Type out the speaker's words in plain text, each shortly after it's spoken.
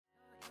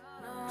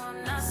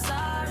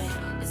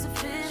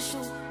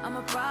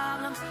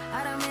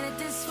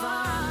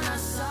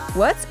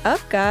What's up,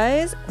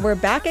 guys? We're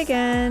back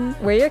again.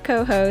 We're your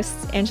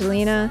co-hosts,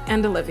 Angelina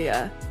and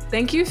Olivia.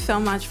 Thank you so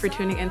much for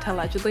tuning into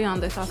Allegedly on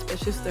this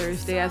auspicious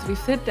Thursday as we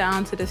sit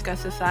down to discuss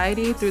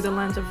society through the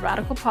lens of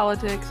radical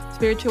politics,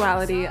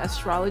 spirituality,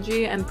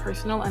 astrology, and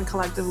personal and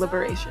collective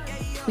liberation.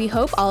 We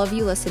hope all of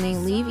you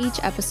listening leave each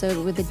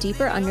episode with a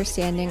deeper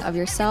understanding of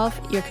yourself,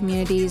 your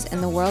communities,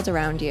 and the world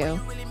around you.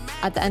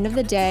 At the end of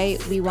the day,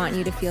 we want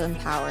you to feel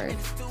empowered.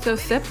 So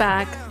sit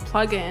back,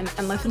 plug in,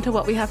 and listen to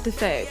what we have to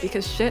say,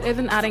 because shit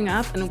isn't adding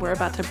up and we're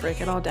about to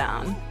break it all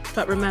down.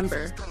 But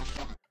remember,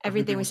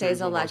 everything we say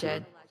is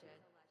alleged.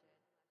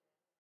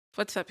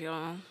 What's up,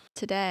 y'all?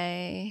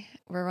 Today,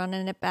 we're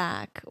running it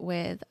back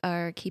with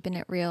our Keeping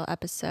It Real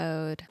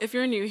episode. If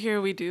you're new here,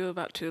 we do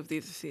about 2 of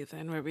these a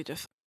season where we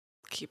just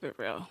keep it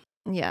real.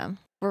 Yeah.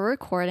 We're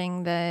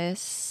recording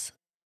this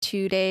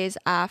 2 days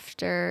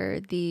after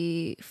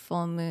the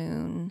full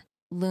moon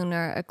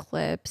lunar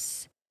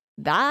eclipse.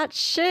 That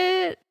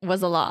shit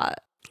was a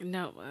lot.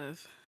 No, it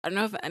was. I don't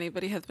know if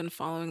anybody has been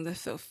following the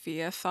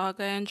Sophia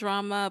saga and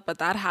drama, but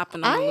that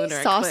happened on the lunar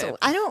eclipse.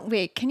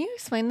 Wait, can you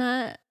explain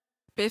that?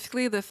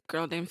 Basically, this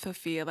girl named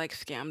Sophia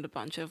scammed a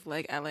bunch of LA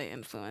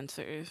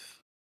influencers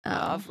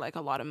of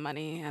a lot of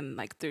money, and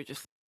they're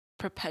just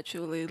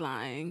perpetually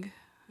lying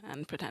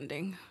and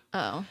pretending.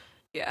 Oh.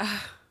 Yeah.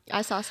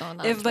 I saw someone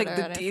on If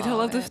Twitter, the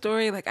detail of the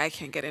story, I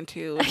can't get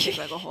into. It takes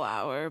a whole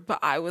hour, but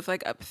I was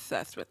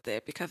obsessed with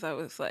it because I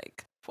was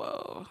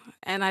whoa.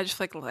 And I just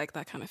like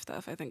that kind of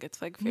stuff. I think it's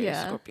very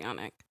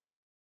Scorpionic.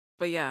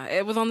 But yeah,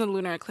 it was on the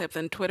lunar eclipse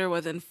and Twitter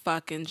was in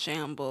fucking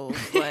shambles.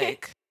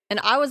 And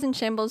I was in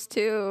shambles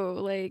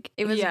too.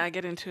 It was. Yeah,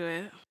 get into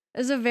it. It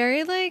was a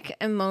very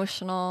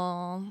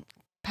emotional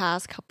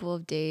past couple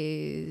of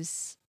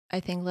days. I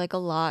think a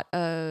lot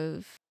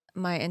of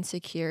my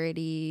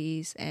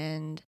insecurities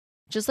and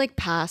just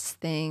past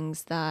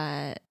things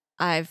that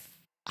I've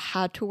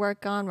had to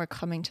work on were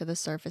coming to the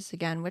surface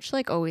again, which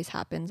always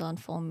happens on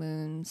full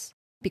moons,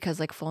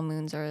 because full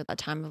moons are a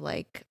time of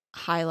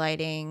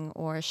highlighting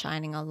or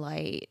shining a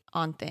light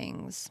on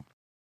things.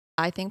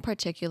 I think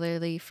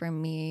particularly for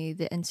me,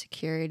 the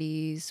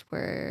insecurities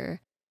were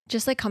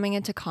just coming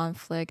into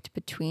conflict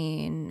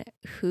between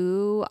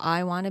who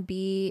I want to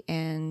be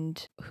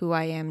and who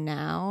I am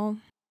now.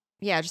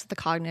 Yeah, just the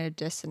cognitive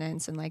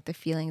dissonance and the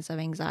feelings of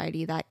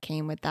anxiety that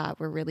came with that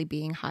were really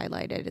being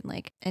highlighted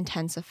and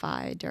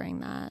intensified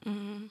during that.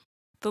 Mm-hmm.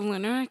 The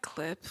lunar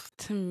eclipse,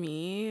 to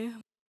me,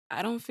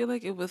 I don't feel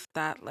it was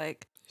that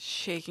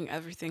shaking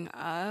everything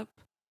up.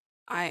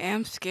 I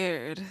am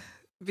scared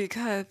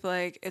because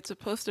it's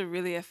supposed to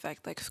really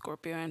affect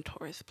Scorpio and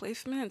Taurus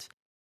placements,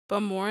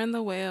 but more in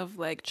the way of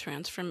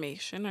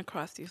transformation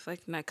across these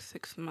next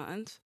 6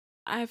 months.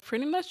 I've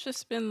pretty much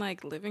just been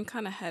living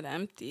kind of head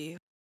empty.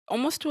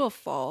 Almost to a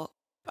fault.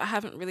 I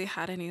haven't really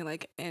had any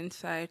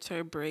insights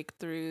or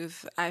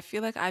breakthroughs. I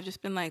feel I've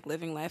just been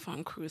living life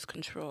on cruise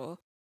control.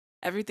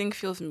 Everything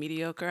feels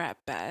mediocre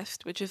at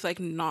best, which is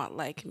not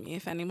me.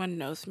 If anyone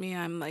knows me,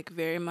 I'm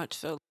very much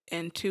so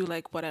into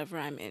whatever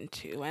I'm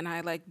into, and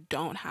I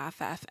don't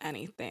half-ass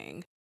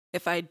anything.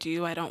 If I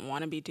do, I don't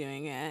want to be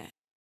doing it.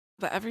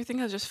 But everything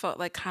has just felt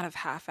kind of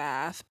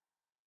half-ass.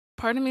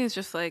 Part of me is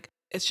just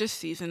it's just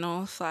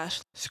seasonal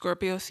 /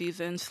 Scorpio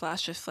season /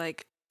 just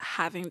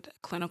having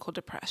clinical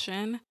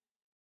depression,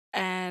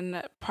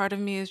 and part of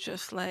me is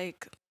just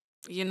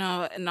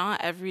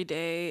not every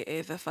day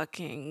is a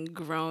fucking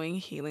growing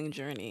healing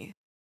journey.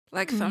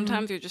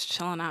 Sometimes you're just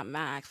chilling at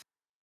max,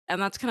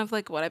 and that's kind of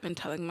what I've been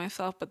telling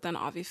myself. But then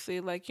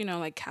obviously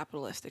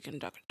capitalistic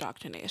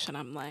indoctrination,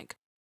 I'm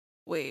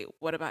wait,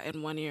 what about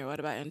in 1 year? What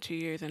about in 2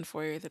 years, in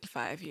 4 years, in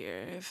 5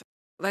 years?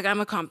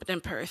 I'm a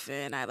competent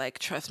person. I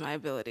trust my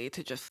ability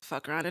to just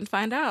fuck around and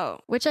find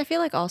out. Which I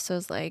feel also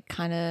is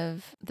kind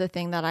of the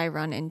thing that I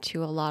run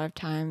into a lot of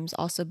times,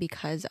 also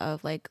because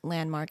of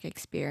landmark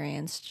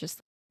experience,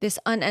 just this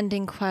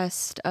unending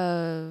quest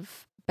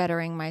of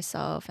bettering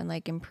myself and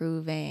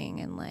improving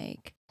and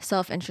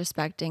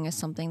self-introspecting is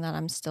something that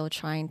I'm still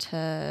trying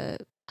to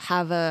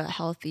have a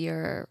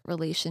healthier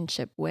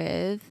relationship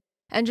with.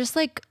 And just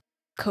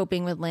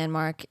coping with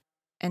landmark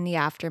and the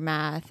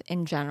aftermath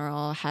in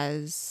general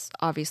has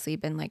obviously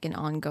been an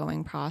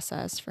ongoing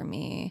process for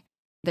me.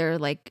 There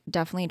are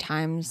definitely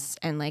times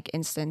and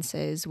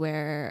instances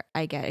where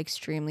I get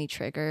extremely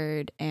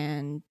triggered,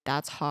 and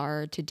that's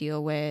hard to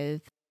deal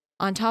with.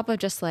 On top of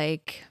just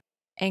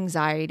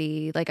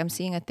anxiety, I'm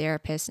seeing a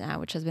therapist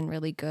now, which has been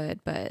really good,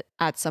 but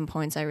at some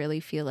points I really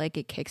feel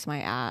it kicks my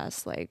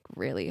ass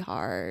really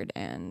hard,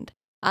 and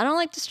I don't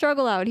like to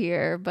struggle out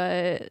here,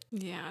 but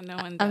yeah, no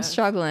one does. I'm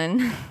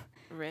struggling.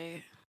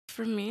 Right.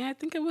 For me, I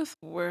think it was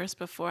worse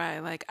before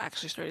I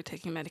actually started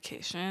taking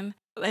medication.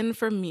 And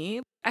for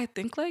me, I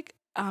think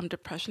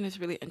depression is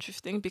really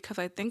interesting because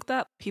I think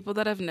that people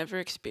that have never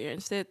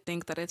experienced it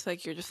think that it's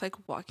you're just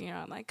walking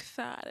around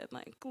sad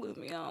and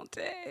gloomy all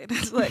day. And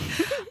it's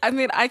I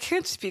mean, I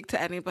can't speak to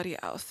anybody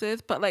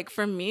else's, but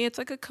for me, it's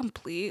a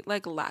complete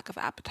lack of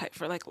appetite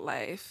for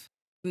life.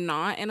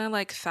 Not in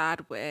a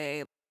sad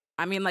way.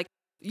 I mean,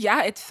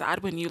 yeah, it's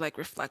sad when you like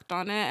reflect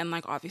on it, and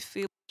like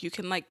obviously you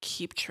can like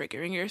keep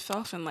triggering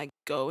yourself and like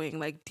going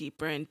like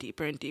deeper and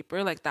deeper and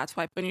deeper. Like that's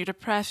why when you're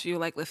depressed, you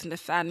like listen to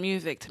sad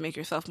music to make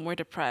yourself more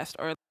depressed,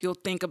 or you'll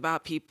think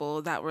about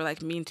people that were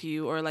like mean to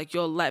you, or like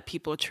you'll let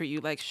people treat you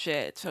like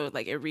shit. So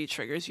like it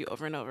re-triggers you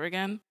over and over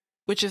again,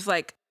 which is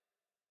like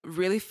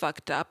really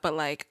fucked up. But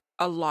like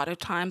a lot of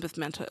times with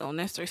mental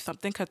illness, there's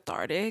something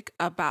cathartic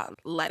about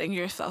letting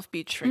yourself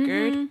be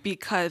triggered,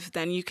 because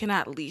then you can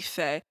at least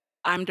say,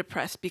 I'm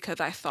depressed because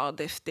I saw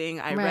this thing,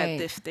 I read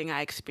this thing,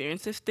 I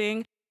experienced this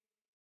thing.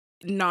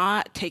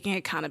 Not taking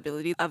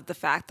accountability of the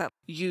fact that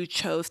you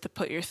chose to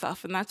put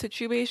yourself in that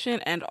situation,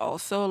 and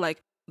also like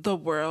the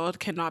world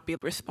cannot be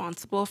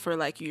responsible for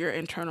like your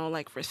internal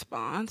like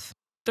response.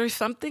 There's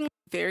something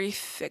very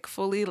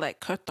sickfully like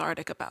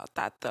cathartic about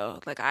that though.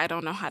 Like I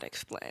don't know how to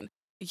explain.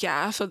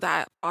 Yeah, so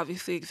that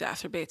obviously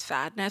exacerbates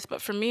sadness,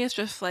 but for me it's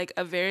just like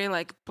a very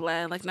like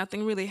blend, like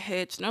nothing really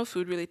hits, no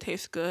food really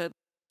tastes good.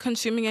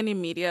 Consuming any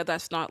media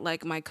that's not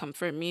like my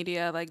comfort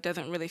media like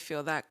doesn't really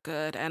feel that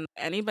good, and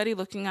anybody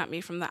looking at me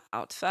from the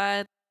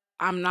outside,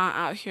 I'm not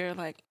out here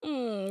like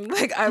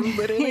like I'm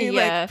literally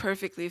like Yeah.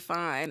 perfectly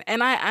fine.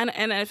 And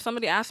if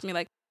somebody asks me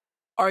like,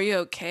 are you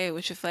okay,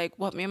 which is like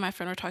what me and my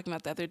friend were talking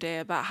about the other day,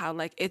 about how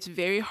like it's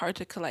very hard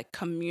to like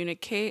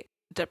communicate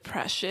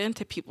depression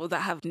to people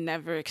that have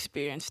never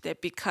experienced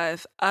it,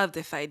 because of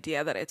this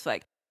idea that it's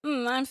like,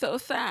 I'm so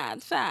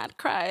sad,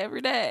 cry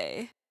every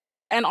day.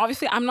 And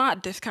obviously, I'm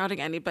not discounting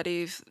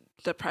anybody's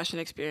depression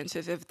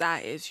experiences if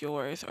that is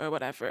yours or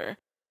whatever.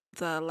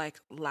 The like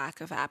lack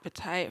of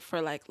appetite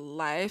for like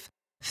life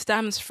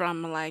stems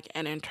from like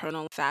an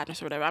internal sadness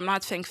or whatever. I'm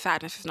not saying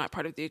sadness is not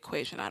part of the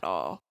equation at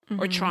all,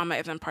 or trauma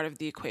isn't part of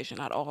the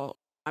equation at all.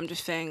 I'm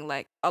just saying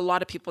like a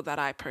lot of people that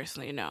I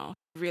personally know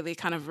really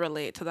kind of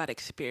relate to that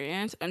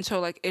experience. And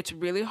so like it's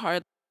really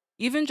hard,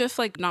 even just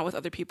like not with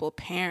other people,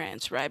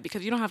 parents, right?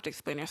 Because you don't have to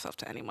explain yourself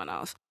to anyone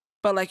else.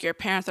 But like your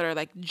parents that are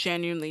like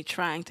genuinely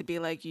trying to be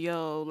like,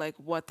 yo, like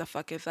what the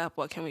fuck is up?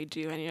 What can we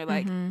do? And you're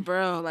like,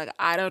 bro, like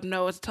I don't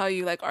know what to tell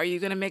you. Like, are you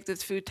gonna make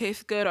this food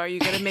taste good? Are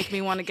you gonna make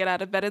me want to get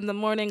out of bed in the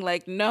morning?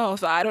 Like, no,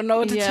 so I don't know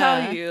what to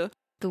tell you.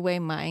 The way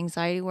my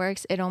anxiety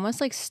works, it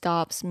almost like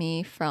stops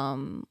me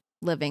from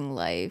living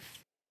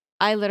life.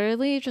 I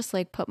literally just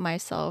like put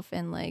myself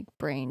in like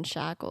brain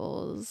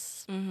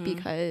shackles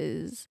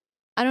because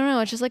I don't know,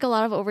 it's just like a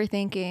lot of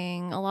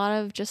overthinking, a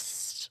lot of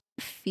just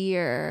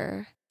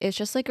fear. It's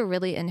just like a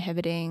really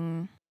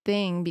inhibiting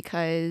thing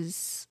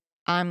because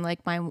I'm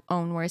like my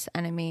own worst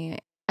enemy.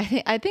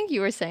 I think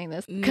you were saying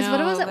this because No,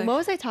 what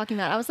was I talking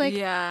about? I was like,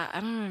 yeah, I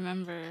don't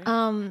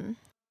remember.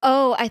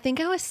 oh, I think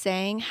I was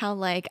saying how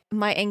like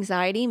my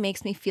anxiety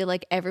makes me feel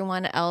like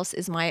everyone else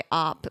is my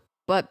op,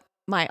 but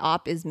my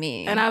op is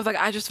me. And I was like,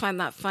 I just find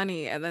that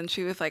funny. And then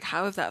she was like,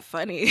 how is that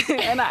funny?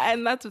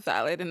 and that's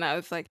valid. And I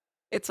was like,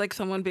 it's like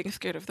someone being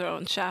scared of their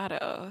own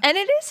shadow. And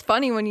it is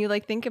funny when you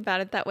like think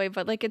about it that way,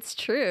 but like it's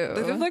true.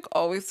 This is like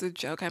always the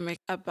joke I make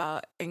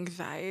about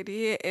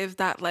anxiety, is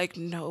that like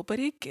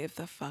nobody gives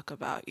a fuck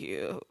about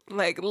you.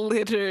 Like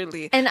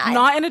literally. And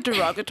not in a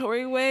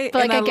derogatory way.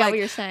 But like I get get what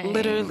you're saying.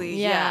 Literally,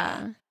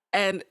 yeah.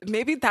 And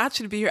maybe that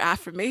should be your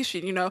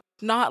affirmation, you know,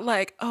 not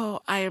like, oh,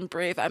 I am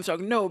brave, I'm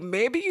strong. No,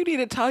 maybe you need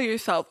to tell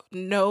yourself,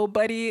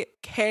 nobody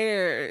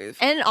cares.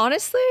 And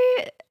honestly,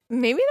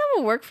 maybe that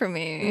will work for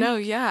me. No,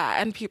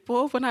 yeah. And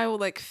people, when I will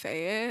like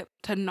say it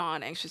to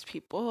non-anxious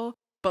people,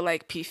 but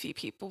like PC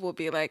people will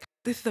be like,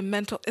 this is a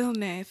mental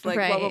illness, like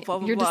blah, blah, blah,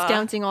 blah. You're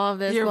discounting all of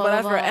this, You're blah,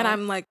 whatever. blah, blah. And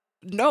I'm like,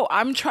 no,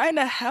 I'm trying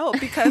to help,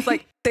 because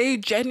like they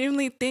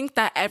genuinely think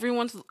that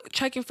everyone's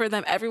checking for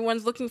them,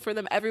 everyone's looking for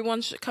them,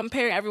 everyone's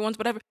comparing, everyone's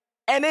whatever.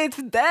 And it's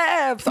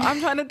them. So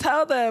I'm trying to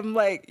tell them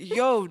like,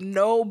 yo,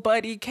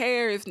 nobody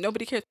cares.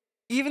 Nobody cares.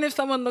 Even if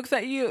someone looks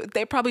at you,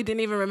 they probably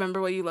didn't even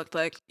remember what you looked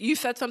like. You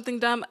said something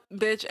dumb,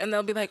 bitch, and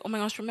they'll be like, oh my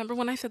gosh, remember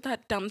when I said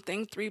that dumb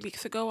thing 3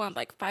 weeks ago on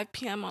like 5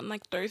 p.m. on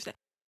like Thursday?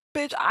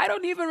 Bitch, I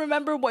don't even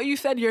remember what you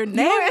said your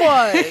name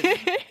was.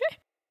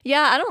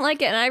 Yeah, I don't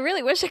like it, and I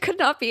really wish I could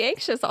not be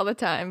anxious all the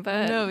time,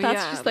 but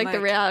that's just like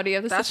the reality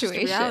of the situation. That's just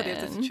the reality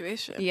of the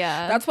situation.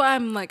 Yeah. That's why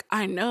I'm like,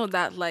 I know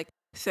that like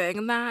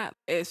saying that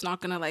is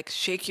not gonna like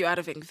shake you out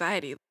of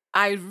anxiety.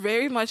 I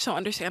very much don't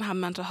understand how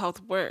mental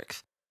health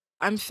works.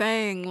 I'm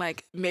saying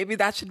like maybe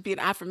that should be an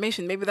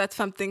affirmation. Maybe that's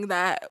something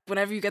that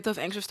whenever you get those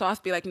anxious thoughts,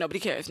 be like,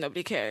 nobody cares,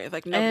 nobody cares.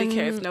 Like nobody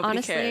cares, nobody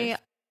honestly, cares.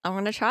 I'm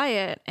gonna try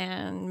it,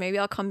 and maybe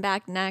I'll come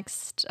back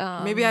next.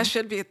 Maybe I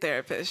should be a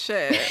therapist.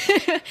 Shit.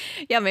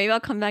 Yeah, maybe I'll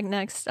come back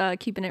next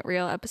Keeping It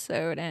Real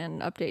episode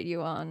and update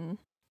you on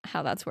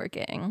how that's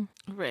working.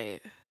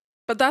 Right.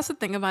 But that's the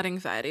thing about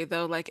anxiety,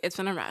 though. Like, it's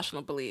an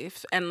irrational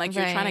belief, and like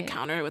you're trying to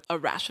counter it with a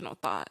rational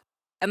thought.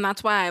 And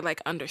that's why I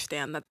like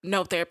understand that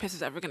no therapist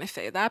is ever going to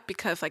say that,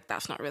 because like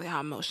that's not really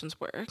how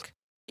emotions work.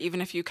 Even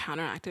if you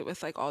counteract it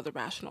with like all the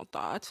rational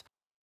thoughts,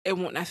 it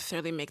won't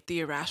necessarily make the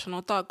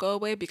irrational thought go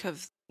away,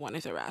 because one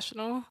is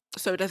irrational.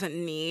 So it doesn't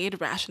need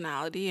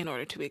rationality in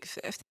order to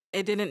exist.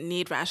 It didn't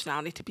need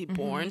rationality to be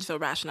born, so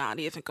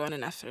rationality isn't going to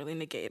necessarily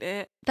negate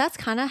it. That's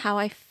kind of how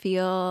I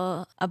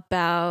feel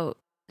about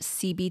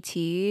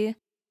CBT.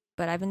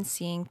 but I've been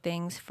seeing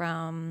things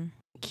from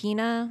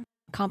Kina,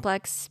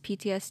 complex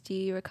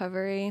PTSD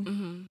recovery,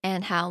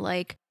 and how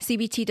like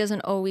CBT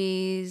doesn't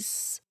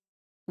always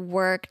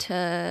work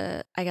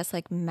to, I guess,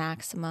 like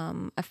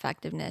maximum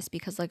effectiveness,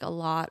 because like a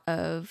lot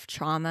of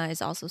trauma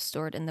is also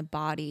stored in the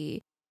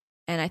body.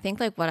 And I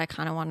think like what I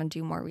kind of want to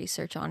do more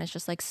research on is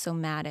just like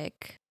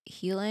somatic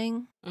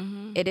healing.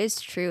 It is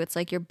true. It's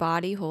like your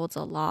body holds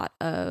a lot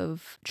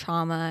of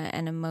trauma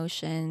and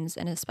emotions.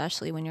 And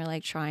especially when you're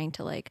like trying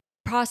to like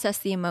process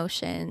the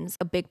emotions,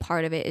 a big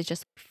part of it is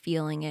just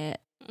feeling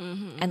it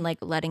and like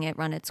letting it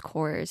run its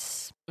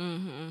course.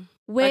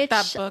 Like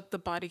that Which, book, The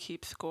Body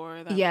Keeps Score,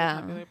 that really yeah,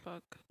 popular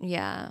book.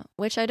 yeah,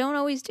 which I don't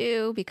always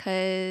do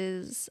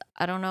because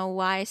I don't know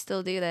why I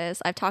still do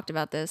this. I've talked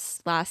about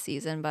this last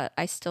season, but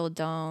I still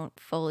don't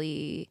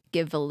fully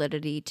give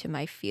validity to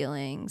my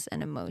feelings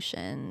and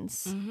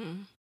emotions.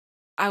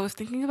 I was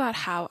thinking about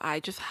how I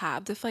just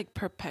have this like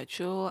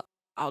perpetual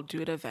I'll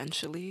do it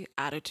eventually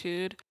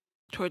attitude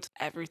towards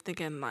everything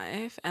in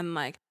life. And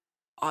like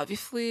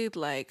obviously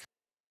like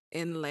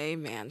in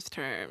layman's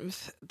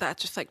terms,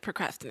 that's just like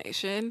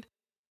procrastination.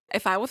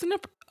 If I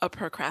wasn't a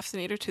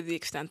procrastinator to the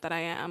extent that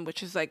I am,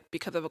 which is like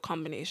because of a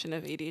combination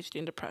of ADHD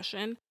and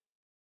depression,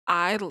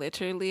 I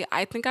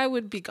think I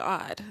would be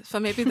God.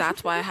 So maybe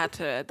that's why I had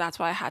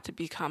to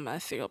become a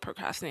serial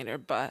procrastinator.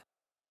 But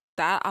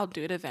that I'll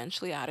do it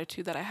eventually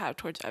attitude that I have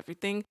towards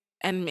everything.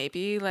 And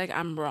maybe like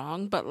I'm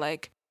wrong, but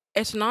like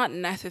it's not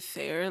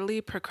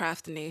necessarily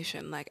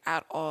procrastination like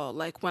at all.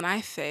 Like when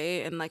I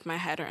say in like my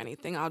head or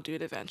anything, I'll do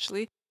it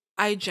eventually.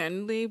 I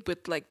genuinely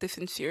with like the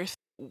sincere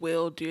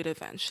will do it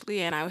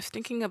eventually. And I was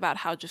thinking about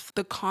how just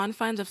the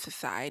confines of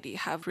society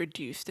have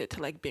reduced it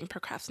to like being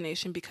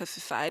procrastination because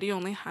society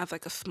only has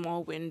like a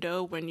small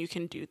window when you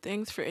can do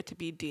things for it to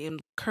be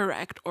deemed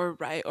correct or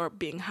right or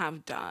being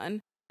have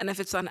done. And if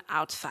it's on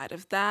outside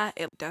of that,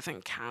 it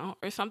doesn't count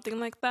or something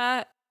like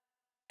that.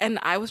 And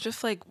I was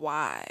just like,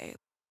 why?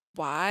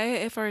 Why,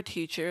 if our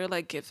teacher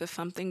like gives us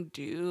something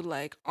due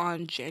like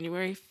on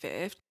January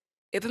 5th,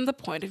 isn't the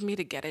point of me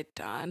to get it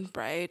done,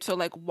 right? So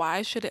like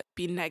why should it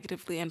be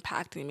negatively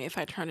impacting me if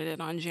I turn it in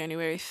on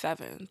January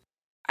 7th?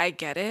 I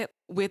get it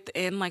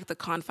within like the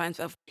confines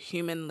of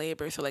human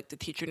labor. So like the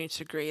teacher needs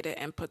to grade it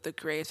and put the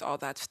grades, all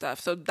that stuff.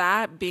 So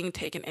that being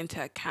taken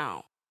into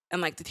account.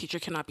 And like the teacher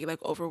cannot be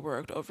like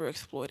overworked,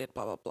 overexploited,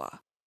 blah, blah, blah.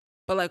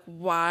 But like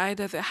why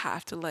does it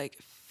have to like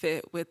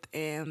fit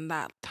within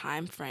that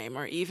time frame?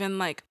 Or even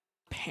like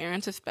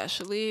parents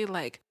especially,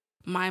 like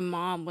my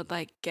mom would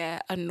like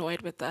get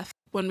annoyed with us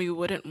when we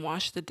wouldn't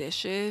wash the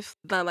dishes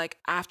the like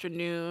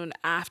afternoon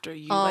after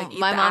you Oh, like eat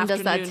my the mom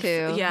does that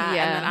afternoon too. yeah, and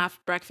then Yeah. after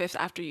breakfast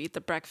after you eat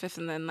the breakfast,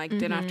 and then like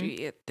dinner after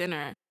you eat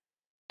dinner.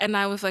 And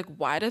I was like,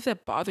 why does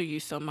it bother you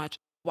so much?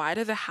 Why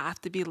does it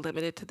have to be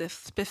limited to this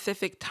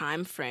specific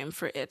time frame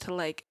for it to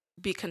like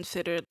be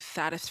considered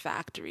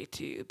satisfactory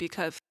to you?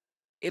 Because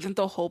isn't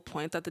the whole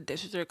point that the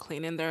dishes are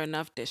clean and there are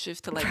enough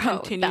dishes to like Bro,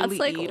 that's continually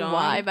like eat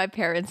why on? my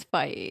parents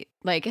fight.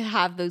 Like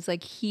have those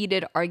like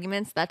heated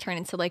arguments that turn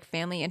into like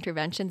family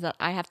interventions that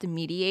I have to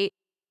mediate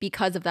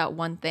because of that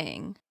one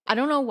thing. I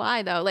don't know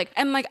why though. Like,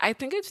 And like I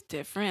think it's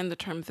different in the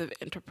terms of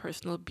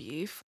interpersonal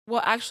beef.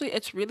 Well, actually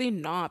it's really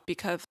not,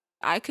 because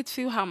I could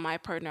see how my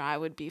partner I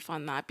would beef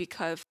on that,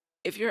 because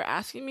if you're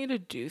asking me to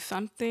do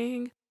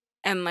something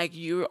and like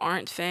you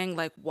aren't saying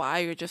like why,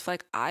 you're just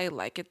like I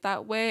like it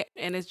that way,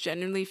 and it's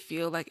genuinely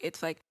feel like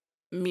it's like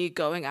me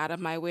going out of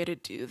my way to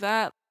do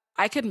that.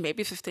 I could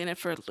maybe sustain it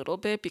for a little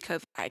bit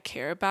because I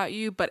care about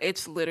you, but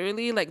it's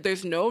literally like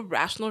there's no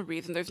rational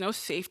reason, there's no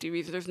safety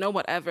reason, there's no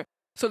whatever.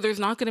 So there's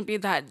not going to be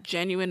that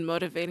genuine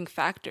motivating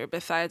factor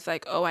besides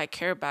like, oh, I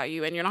care about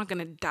you, and you're not going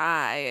to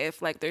die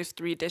if like there's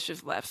 3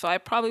 dishes left. So I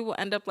probably will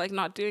end up like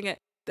not doing it.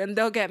 Then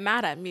they'll get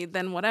mad at me,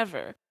 then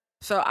whatever.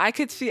 So I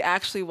could see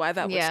actually why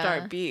that would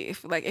start yeah.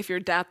 beef. Like if your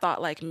dad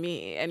thought like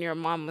me and your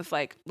mom was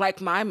like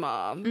my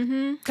mom,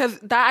 Mm-hmm. because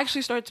that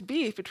actually starts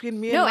beef between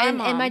me and No, my and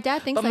my mom.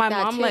 dad thinks But like my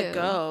that mom let too.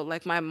 go.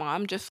 Like my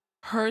mom just,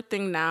 her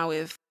thing now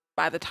is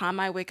by the time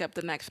I wake up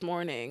the next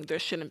morning, there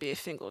shouldn't be a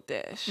single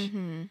dish.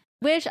 Mm-hmm.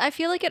 Which I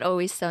feel like it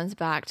always stems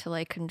back to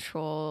like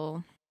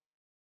control.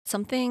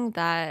 Something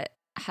that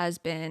has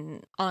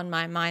been on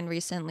my mind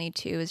recently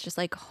too is just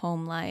like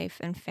home life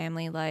and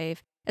family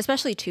life,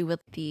 especially too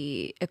with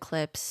the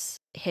eclipse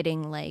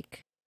hitting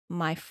like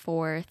my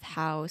 4th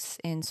house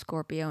in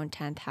Scorpio and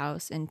 10th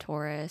house in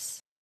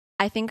Taurus.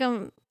 I think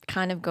I'm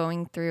kind of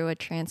going through a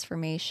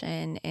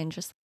transformation in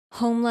just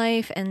home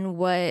life and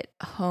what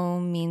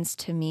home means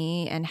to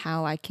me and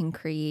how I can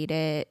create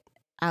it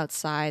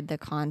outside the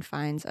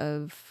confines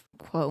of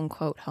quote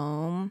unquote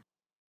home,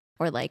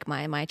 or like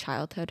my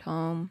childhood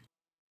home.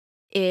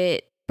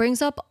 It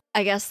brings up,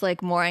 I guess,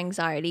 like more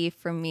anxiety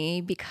for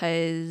me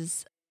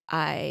because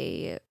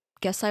I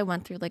guess I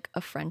went through like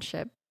a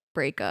friendship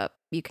breakup,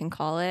 you can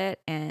call it,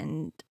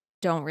 and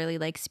don't really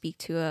like speak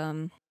to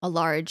a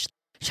large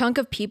chunk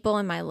of people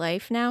in my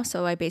life now.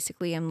 So I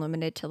basically am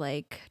limited to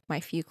like my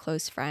few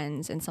close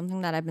friends. And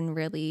something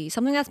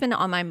that's been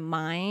on my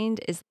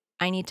mind is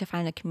I need to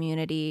find a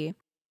community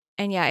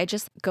And yeah, it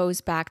just goes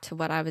back to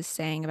what I was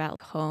saying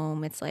about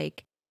home. It's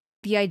like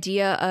the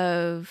idea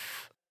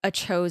of a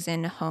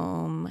chosen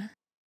home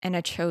and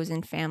a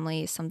chosen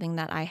family is something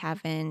that I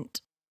haven't,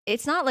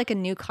 it's not like a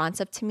new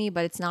concept to me,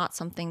 but it's not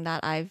something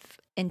that I've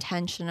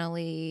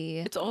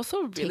intentionally It's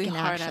also really taken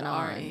hard action at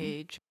our on.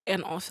 age.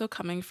 And also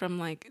coming from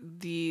like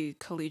the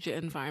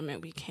collegiate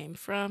environment we came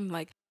from,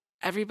 like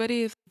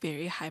everybody is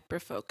very hyper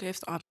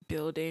focused on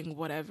building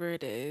whatever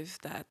it is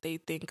that they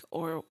think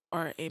or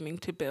are aiming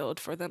to build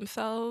for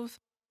themselves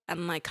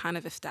and like kind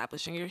of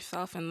establishing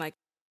yourself and like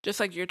just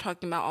like you're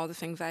talking about all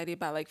this anxiety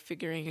about like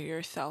figuring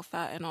yourself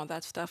out and all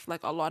that stuff,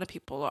 like a lot of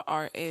people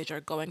our age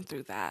are going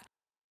through that.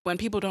 When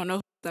people don't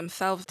know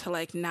themselves to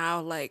like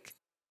now like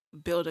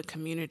build a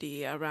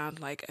community around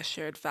like a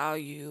shared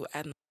value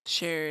and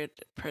shared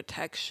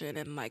protection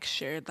and like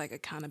shared like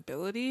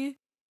accountability,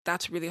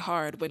 that's really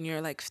hard when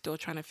you're like still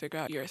trying to figure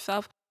out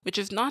yourself, which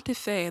is not to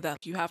say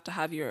that you have to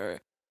have your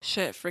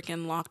shit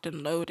freaking locked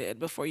and loaded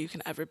before you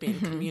can ever be in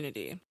Hmm.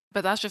 community.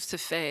 But that's just to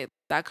say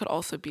that could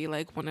also be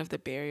like one of the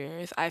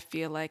barriers I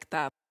feel like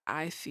that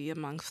I see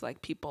amongst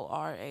like people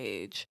our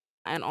age,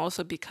 and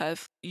also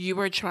because you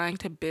were trying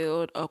to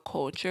build a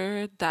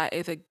culture that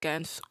is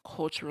against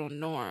cultural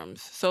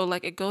norms. So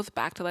like it goes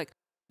back to like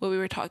what we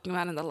were talking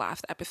about in the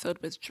last episode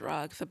with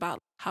drugs about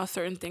how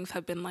certain things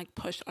have been like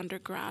pushed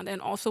underground.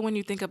 And also when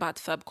you think about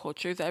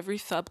subcultures, every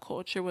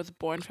subculture was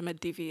born from a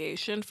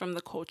deviation from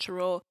the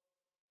cultural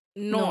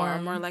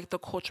norm or Norm. like the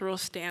cultural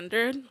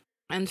standard.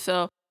 And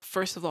so,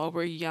 first of all,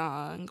 we're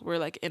young. We're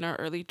like in our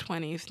early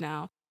 20s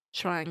now,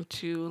 trying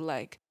to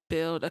like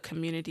build a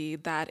community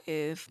that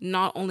is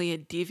not only a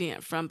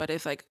deviant from, but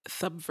is like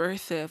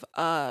subversive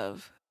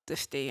of the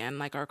state and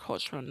like our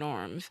cultural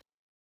norms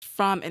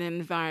from an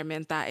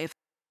environment that is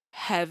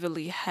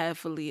heavily,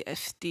 heavily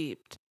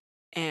steeped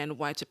in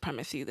white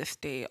supremacy, the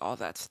state, all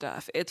that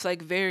stuff. It's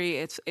like very,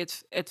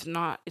 it's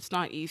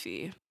not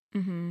easy.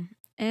 Hmm.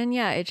 And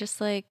yeah, it just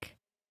like,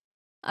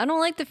 I don't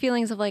like the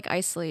feelings of like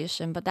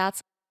isolation, but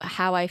that's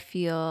how I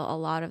feel a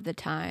lot of the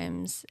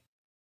times.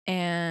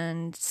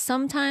 And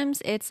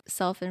sometimes it's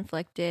self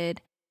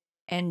inflicted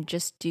and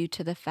just due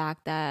to the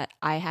fact that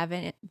I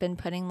haven't been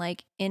putting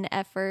like in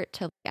effort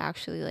to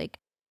actually like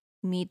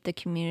meet the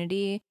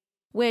community,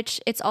 which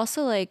it's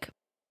also like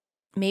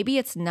maybe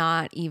it's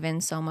not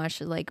even so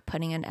much like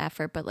putting in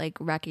effort, but like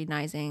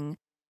recognizing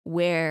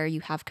where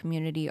you have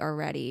community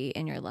already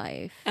in your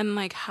life. And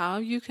like how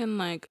you can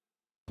like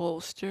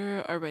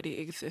bolster already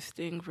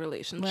existing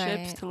relationships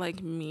Right. to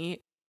like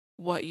meet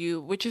what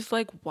you, which is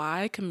like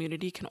why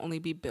community can only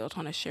be built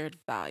on a shared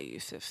value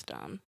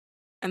system.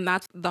 And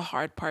that's the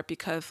hard part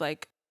because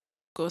like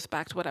goes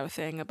back to what I was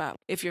saying about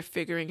if you're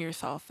figuring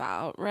yourself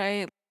out,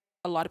 right?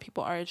 A lot of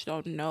people our age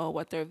don't know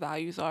what their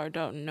values are,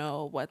 don't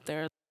know what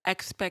their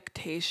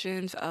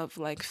expectations of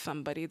like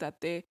somebody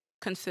that they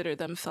consider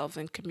themselves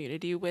in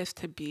community with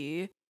to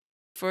be.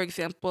 For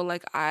example,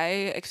 like I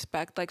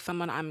expect like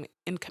someone I'm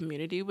in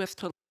community with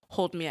to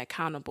hold me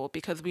accountable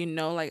because we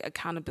know like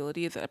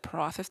accountability is a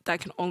process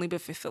that can only be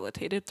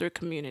facilitated through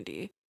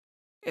community.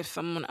 If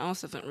someone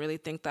else doesn't really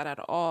think that at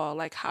all,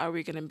 like how are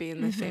we going to be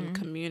in the same Hmm.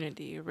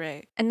 community,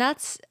 right? And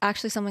that's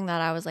actually something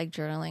that I was like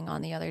journaling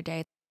on the other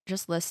day,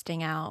 just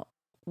listing out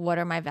what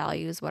are my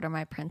values, what are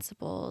my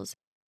principles,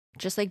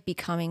 just like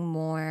becoming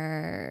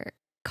more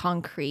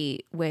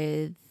concrete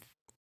with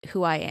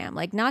who I am.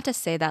 Like, not to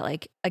say that,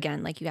 like,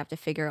 again, like you have to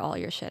figure all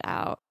your shit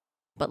out,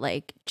 but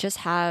like just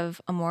have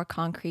a more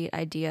concrete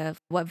idea of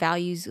what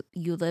values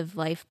you live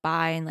life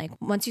by. And like,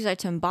 once you start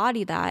to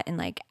embody that and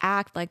like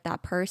act like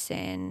that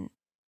person,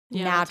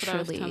 Yeah, that's what I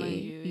was telling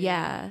naturally, you. Yeah.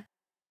 yeah,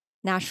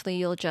 naturally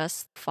you'll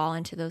just fall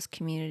into those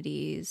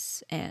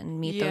communities and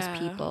meet those Yeah.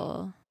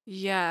 people.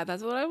 Yeah,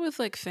 that's what I was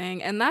like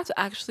saying. And that's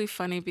actually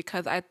funny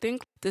because I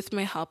think this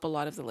may help a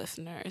lot of the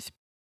listeners.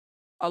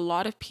 A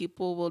lot of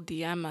people will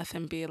DM us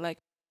and be like,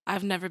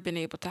 I've never been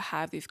able to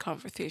have these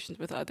conversations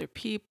with other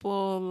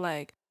people,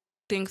 like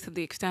things to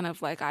the extent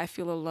of like, I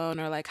feel alone,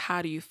 or like,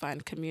 how do you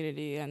find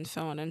community, and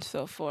so on and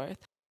so forth.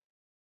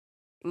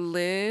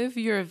 Live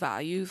your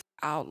values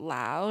out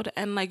loud,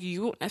 and like,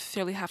 you won't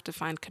necessarily have to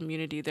find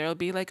community. There'll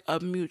be like a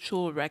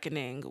mutual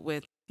reckoning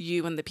with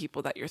you and the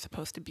people that you're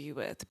supposed to be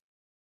with.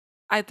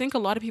 I think a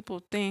lot of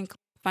people think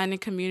finding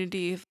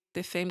community is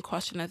the same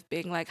question as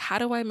being like, how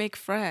do I make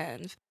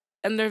friends?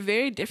 And they're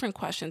very different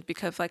questions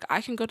because, like,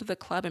 I can go to the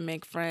club and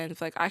make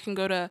friends. Like, I can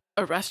go to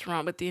a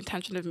restaurant with the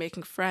intention of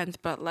making friends.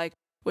 But, like,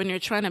 when you're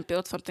trying to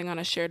build something on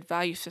a shared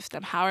value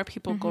system, how are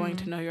people going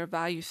to Hmm. know your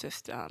value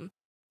system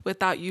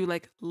without you,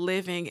 like,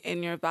 living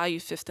in your value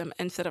system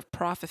instead of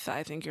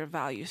prophesizing your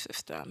value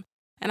system?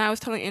 And I was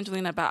telling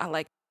Angelina about how,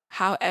 like,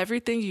 how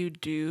everything you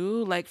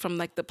do, like from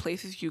like the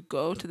places you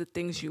go to the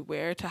things you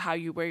wear to how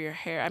you wear your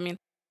hair. I mean,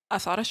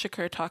 Asada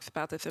Shakur talks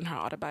about this in her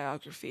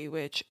autobiography,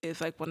 which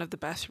is like one of the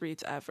best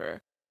reads ever,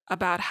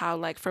 about how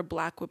like for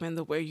Black women,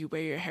 the way you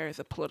wear your hair is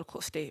a political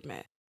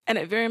statement. And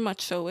it very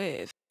much so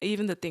is.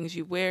 Even the things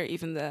you wear,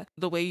 even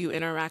the way you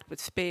interact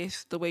with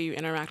space, the way you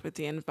interact with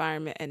the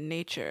environment and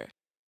nature.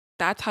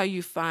 That's how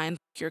you find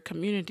your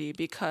community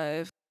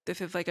because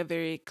this is like a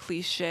very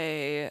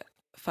cliche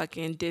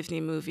fucking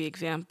Disney movie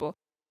example.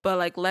 But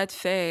like, let's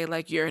say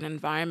like you're an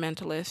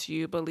environmentalist,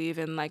 you believe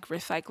in like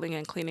recycling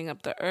and cleaning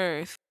up the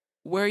earth.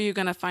 Where are you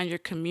gonna find your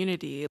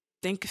community?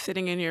 Think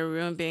sitting in your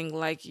room being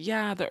like,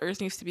 yeah, the earth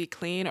needs to be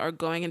clean, or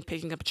going and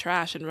picking up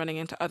trash and running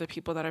into other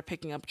people that are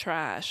picking up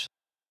trash.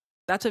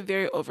 That's a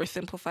very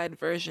oversimplified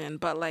version,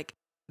 but like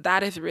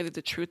that is really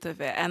the truth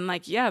of it. And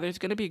like, yeah, there's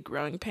gonna be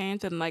growing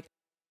pains, and like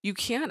you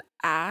can't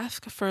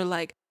ask for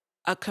like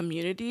a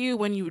community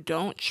when you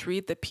don't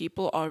treat the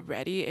people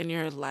already in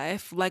your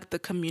life like the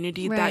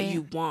community that Right.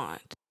 you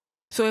want.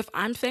 So if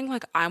I'm saying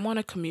like I want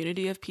a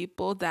community of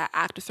people that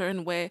act a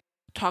certain way,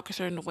 talk a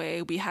certain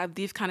way, we have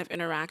these kind of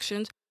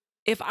interactions,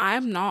 if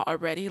I'm not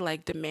already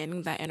like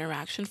demanding that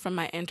interaction from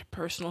my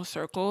interpersonal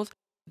circles,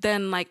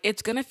 then like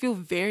it's gonna feel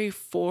very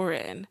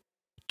foreign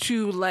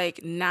to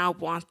like now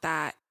want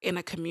that in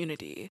a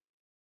community.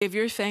 If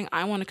you're saying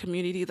I want a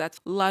community that's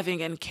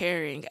loving and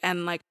caring,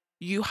 and like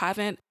you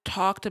haven't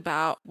talked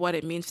about what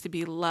it means to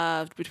be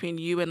loved between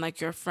you and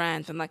like your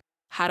friends, and like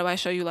how do I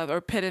show you love,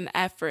 or put an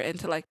effort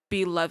into like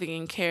be loving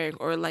and caring,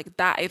 or like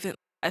that isn't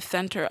a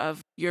center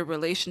of your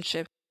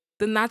relationship,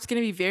 then that's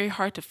going to be very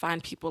hard to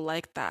find people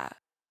like that.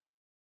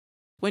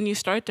 When you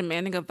start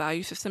demanding a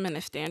value system and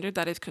a standard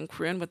that is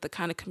congruent with the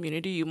kind of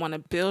community you want to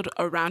build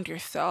around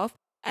yourself,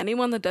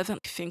 anyone that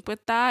doesn't sync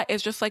with that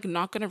is just like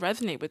not going to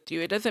resonate with you.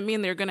 It doesn't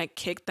mean they're going to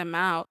kick them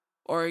out,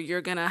 or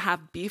you're going to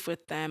have beef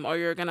with them, or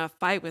you're going to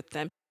fight with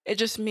them. It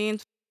just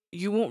means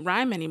you won't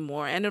rhyme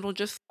anymore, and it'll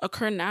just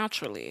occur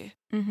naturally.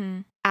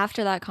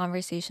 After that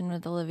conversation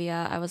with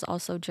Olivia, I was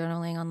also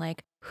journaling on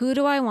like, who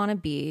do I want to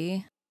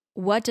be?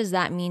 What does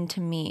that mean to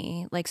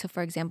me? Like, so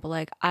for example,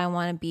 like I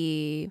want to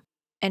be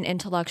an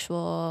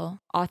intellectual,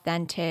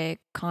 authentic,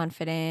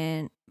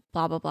 confident,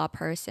 blah, blah, blah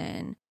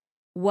person.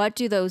 What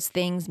do those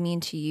things mean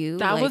to you?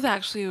 That like, was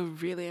actually a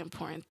really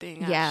important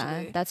thing, yeah,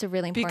 actually. that's a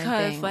really important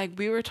Because thing. like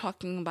we were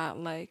talking about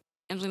like,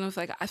 Angelina was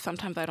like,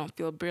 sometimes I don't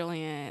feel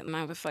brilliant. And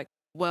I was like,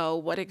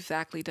 well, what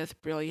exactly does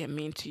brilliant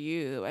mean to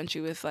you? And she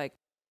was like,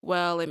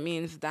 well, it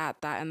means that,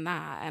 that, and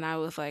that. And I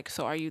was like,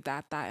 so are you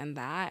that, that, and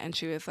that? And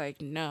she was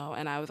like, no.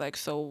 And I was like,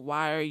 so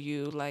why are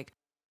you like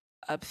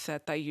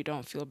upset that you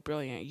don't feel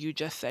brilliant? You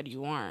just said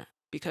you aren't,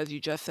 because you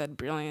just said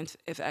brilliance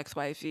is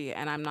XYZ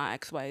and I'm not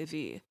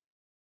XYZ.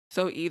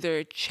 So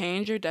either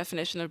change your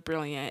definition of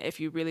brilliant if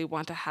you really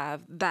want to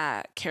have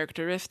that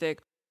characteristic,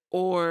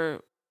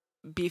 or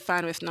be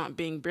fine with not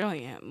being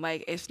brilliant.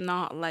 Like, it's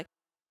not like,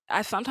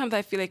 sometimes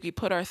I feel like we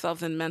put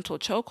ourselves in mental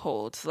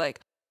chokeholds.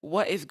 Like,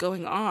 what is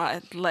going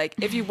on? Like,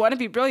 if you want to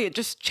be brilliant,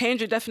 just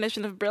change your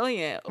definition of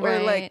brilliant. Or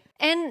like,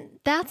 and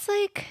that's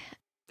like,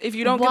 if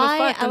you don't give a why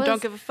fuck, then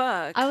don't give a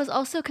fuck. I was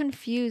also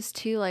confused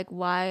too, like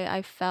why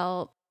I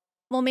felt,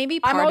 well, maybe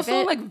I'm part of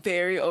also it. like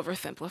very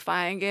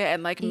oversimplifying it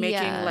and like making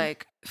Yeah.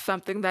 like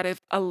something that is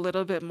a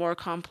little bit more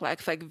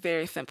complex, like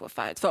very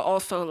simplified. So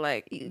also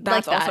like Like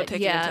that's also that,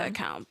 taken yeah. into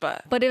account.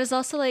 But But it was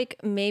also like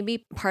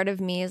maybe part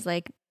of me is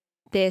like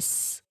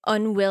this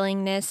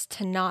unwillingness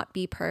to not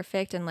be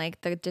perfect, and like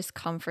the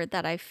discomfort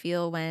that I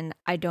feel when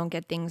I don't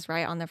get things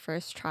right on the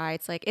first try.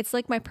 It's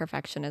like my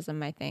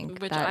perfectionism, I think.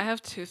 which that, I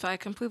have too, so I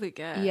completely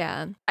get.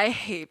 yeah. I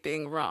hate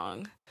being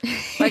wrong.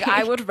 Like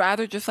I would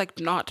rather just like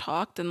not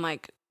talk than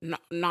like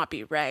not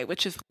be right,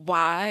 which is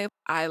why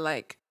I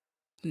like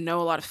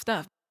know a lot of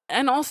stuff.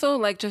 And also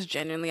like just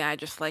genuinely I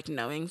just like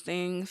knowing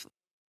things.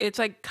 It's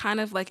like kind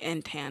of like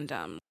in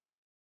tandem.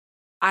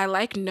 I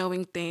like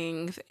knowing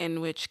things, in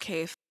which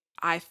case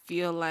I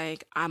feel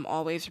like I'm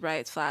always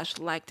right /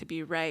 like to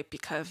be right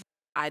because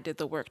I did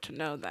the work to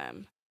know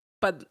them.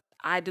 But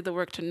I did the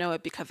work to know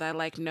it because I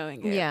like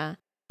knowing it. Yeah.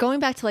 Going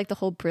back to like the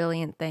whole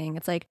brilliant thing,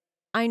 it's like,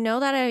 I know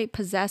that I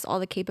possess all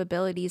the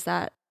capabilities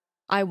that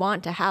I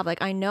want to have.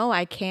 Like, I know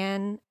I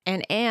can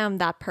and am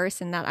that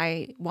person that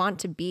I want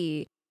to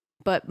be,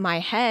 but my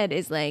head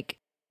is like,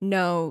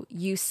 no,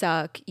 you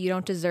suck. You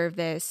don't deserve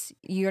this.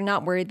 You're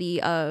not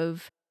worthy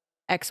of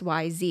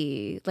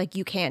XYZ. Like,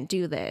 you can't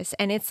do this.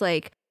 And it's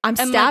like, I'm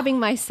And, stabbing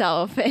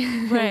myself.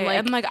 Right. Like,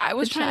 and like I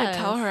was the trying to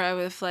tell chest. her, I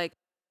was like,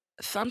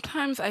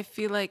 sometimes I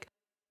feel like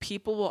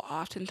people will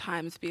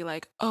oftentimes be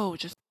like, oh,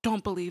 just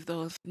don't believe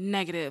those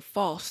negative,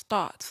 false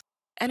thoughts.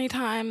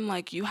 Anytime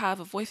like you have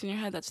a voice in your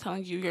head that's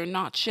telling you you're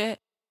not shit,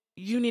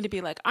 you need to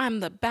be like, I'm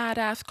the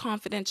badass,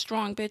 confident,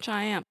 strong bitch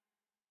I am.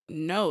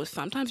 No,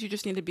 sometimes you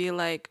just need to be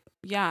like,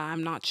 yeah,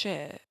 I'm not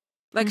shit.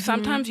 Like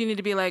sometimes you need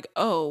to be like,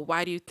 oh,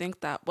 why do you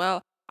think that?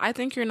 Well, I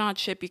think you're not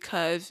shit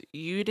because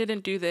you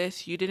didn't do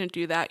this, you didn't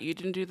do that, you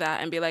didn't do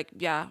that. And be like,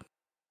 yeah,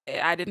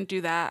 I didn't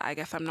do that. I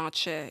guess I'm not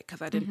shit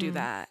because I didn't do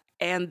that.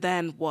 And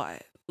then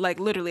what? Like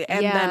literally,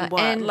 and Yeah, then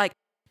what? and- Like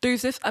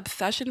there's this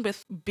obsession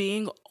with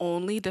being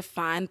only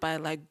defined by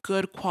like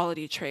good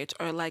quality traits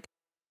or like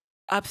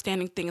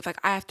upstanding things. Like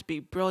I have to be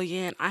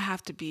brilliant, I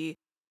have to be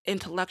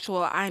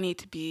intellectual, I need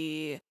to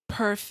be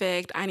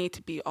perfect, I need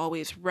to be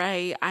always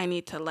right, I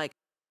need to like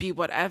be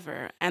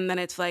whatever. And then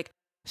it's like,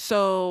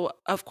 so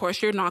of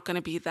course you're not going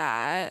to be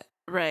that,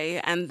 right?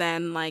 And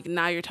then like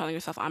now you're telling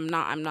yourself I'm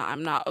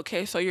not.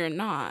 Okay, so you're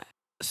not.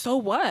 So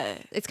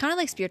what? It's kind of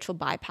like spiritual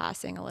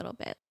bypassing a little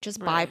bit. Just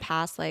Right.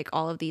 bypass like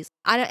all of these.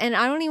 And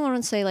I don't even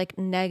want to say like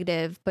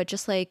negative, but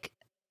just like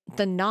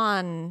the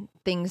non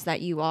things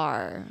that you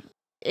are.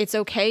 It's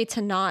okay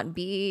to not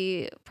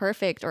be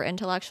perfect or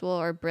intellectual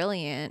or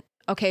brilliant.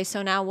 Okay,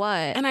 so now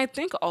what? And I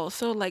think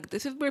also, like,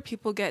 this is where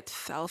people get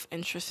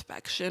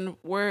self-introspection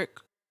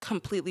work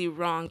completely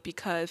wrong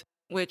because,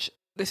 which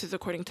this is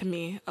according to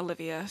me,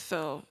 Olivia,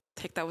 so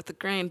take that with a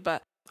grain,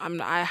 but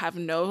I have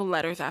no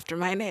letters after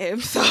my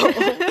name. So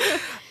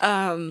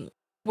um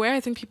where I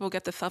think people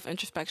get the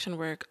self-introspection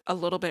work a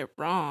little bit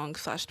wrong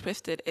slash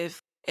twisted is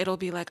it'll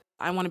be like,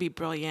 I want to be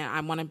brilliant,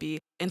 I want to be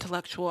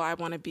intellectual, I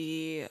want to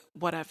be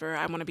whatever,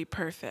 I want to be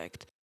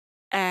perfect.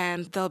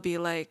 And they'll be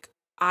like,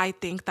 I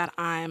think that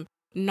I'm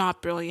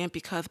not brilliant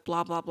because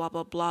blah, blah, blah,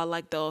 blah, blah.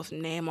 Like they'll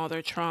name all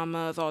their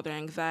traumas, all their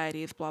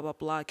anxieties, blah, blah,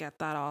 blah, get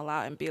that all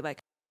out and be like,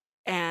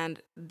 and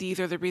these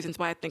are the reasons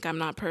why I think I'm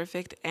not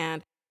perfect.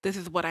 And this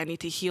is what I need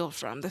to heal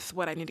from. This is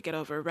what I need to get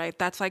over, right?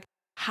 That's like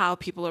how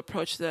people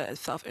approach the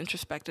self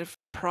introspective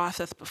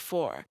process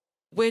before,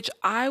 which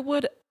I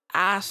would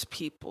ask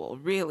people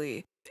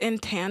really in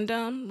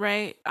tandem,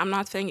 right? I'm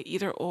not saying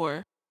either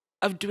or,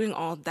 of doing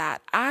all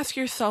that. Ask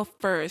yourself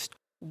first,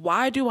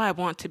 why do I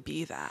want to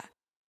be that?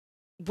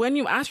 When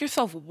you ask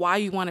yourself why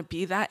you want to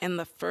be that in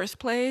the first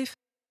place,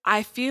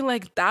 I feel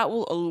like that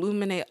will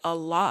illuminate a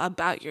lot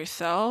about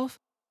yourself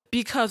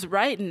because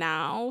right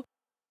now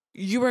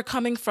you are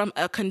coming from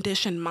a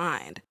conditioned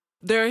mind.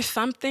 There is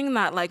something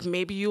that like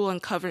maybe you will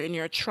uncover in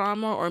your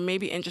trauma or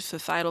maybe in just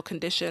societal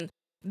condition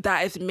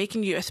that is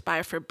making you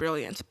aspire for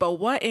brilliance. But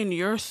what in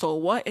your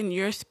soul, what in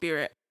your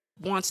spirit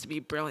wants to be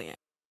brilliant?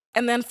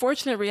 And the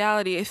unfortunate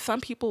reality is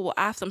some people will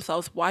ask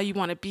themselves why you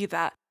want to be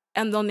that,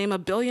 and they'll name a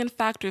billion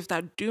factors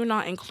that do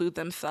not include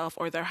themselves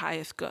or their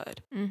highest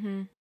good.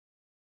 Mm-hmm.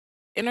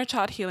 Inner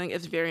child healing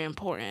is very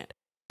important,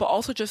 but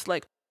also just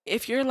like,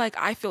 if you're like,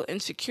 I feel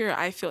insecure,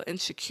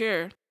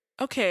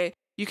 okay,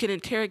 you can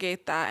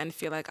interrogate that and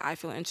feel like I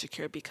feel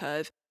insecure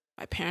because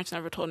my parents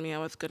never told me I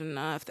was good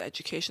enough. The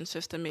education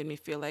system made me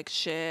feel like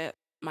shit.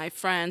 My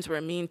friends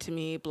were mean to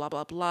me, blah,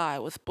 blah, blah. I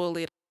was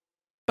bullied.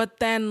 But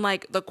then,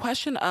 like, the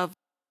question of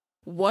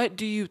what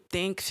do you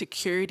think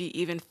security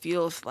even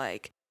feels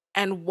like?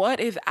 And what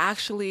is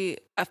actually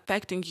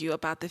affecting you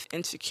about this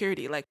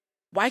insecurity? Like,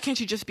 why can't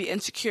you just be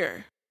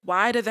insecure?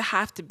 Why does it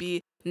have to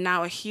be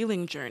now a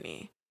healing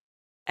journey?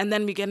 And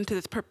then we get into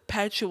this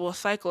perpetual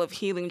cycle of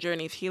healing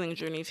journeys, healing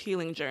journeys,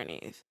 healing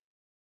journeys.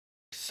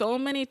 So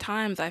many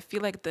times I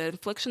feel like the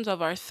inflictions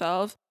of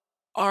ourselves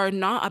are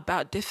not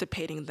about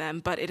dissipating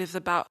them, but it is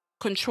about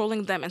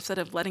controlling them instead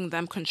of letting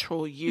them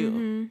control you.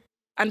 Mm-hmm.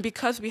 And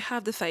because we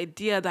have this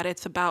idea that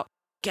it's about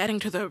getting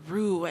to the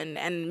root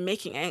and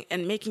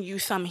making you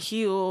some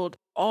healed,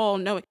 all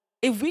knowing.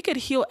 If we could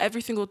heal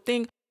every single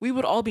thing, we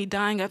would all be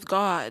dying as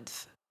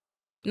gods.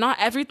 Not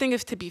everything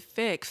is to be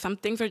fixed. Some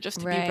things are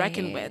just to be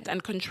reckoned with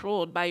and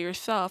controlled by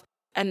yourself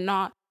and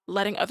not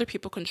letting other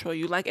people control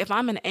you. Like if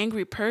I'm an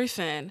angry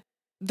person,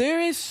 there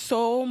is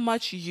so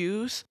much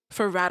use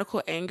for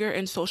radical anger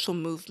in social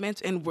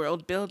movements, in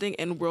world building,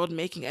 in world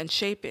making and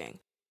shaping.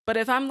 But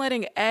if I'm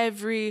letting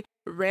every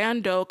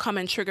rando come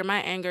and trigger my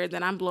anger,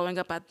 then I'm blowing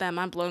up at them.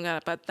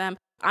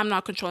 I'm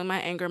not controlling my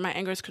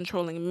anger is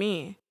controlling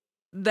me.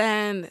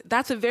 Then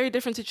that's a very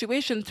different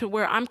situation to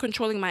where I'm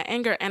controlling my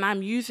anger and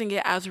I'm using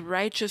it as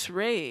righteous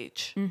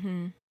rage.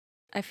 Mm-hmm.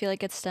 I feel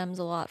like it stems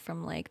a lot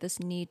from like this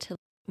need to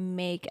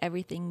make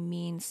everything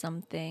mean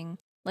something.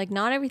 Like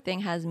not everything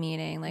has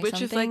meaning. Like Which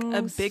some is like a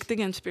things... big thing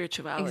in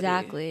spirituality.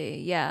 Exactly.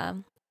 Yeah.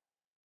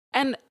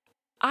 And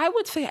I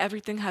would say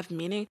everything has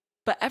meaning,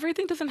 but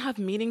everything doesn't have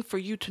meaning for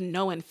you to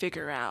know and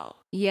figure out.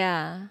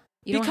 Yeah.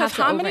 You because don't have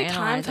to how many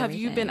times have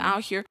you been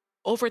out here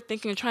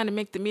overthinking and trying to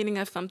make the meaning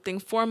of something?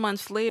 4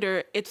 months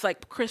later, it's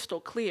like crystal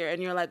clear.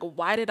 And you're like,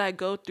 why did I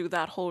go through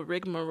that whole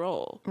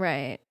rigmarole?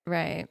 Right,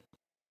 right.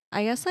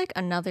 I guess like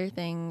another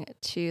thing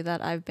too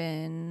that I've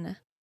been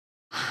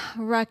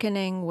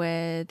reckoning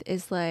with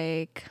is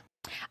like,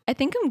 I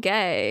think I'm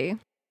gay.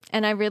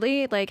 And I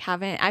really like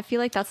haven't, I feel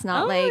like that's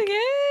not like, yay.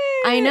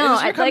 I know.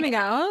 Is this coming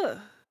out?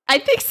 I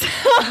think so.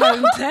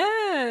 I'm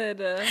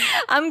dead.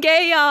 I'm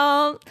gay,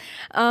 y'all.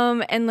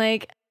 And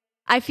like,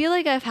 I feel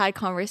like I've had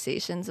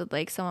conversations with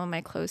like some of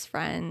my close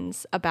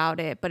friends about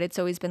it, but it's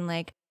always been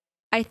like,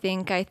 I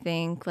think,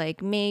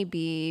 like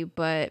maybe,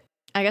 but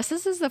I guess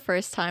this is the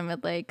first time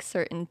with like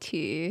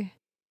certainty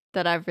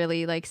that I've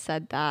really like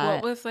said that.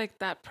 What was like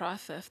that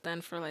process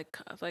then for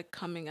like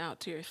coming out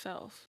to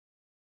yourself?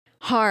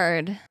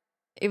 Hard.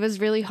 It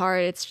was really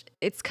hard. It's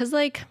because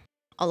like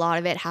a lot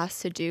of it has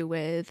to do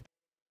with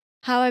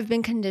how I've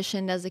been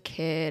conditioned as a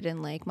kid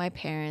and like my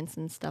parents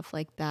and stuff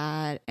like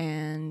that.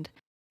 And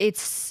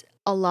it's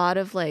a lot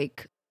of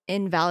like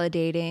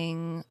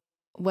invalidating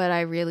what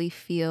I really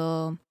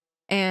feel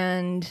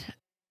and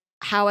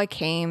how I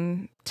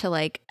came to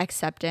like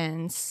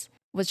acceptance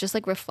was just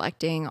like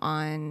reflecting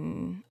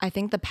on, I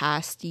think, the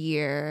past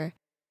year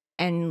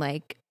and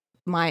like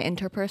my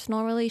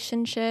interpersonal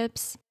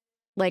relationships.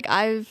 Like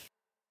I've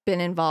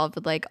been involved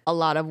with like a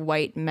lot of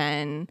white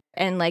men,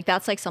 and like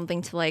that's like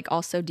something to like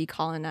also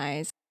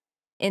decolonize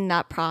in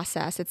that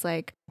process. It's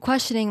like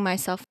questioning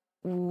myself,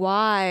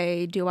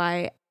 why do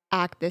I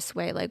act this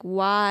way? Like,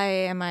 why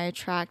am I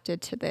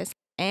attracted to this?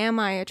 Am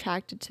I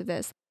attracted to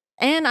this?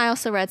 And I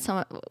also read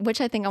some,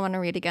 which I think I want to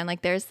read again.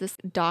 Like, there's this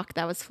doc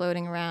that was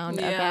floating around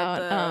about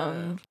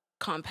the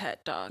comp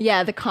het doc.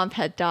 Yeah, the comp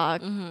het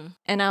doc.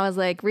 And I was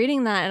like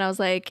reading that, and I was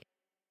like,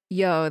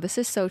 yo, this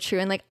is so true.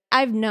 And like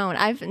I've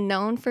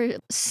known for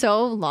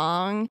so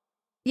long.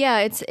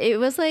 Yeah, it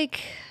was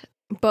like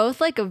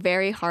both like a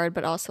very hard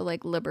but also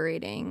like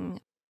liberating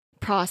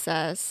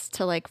process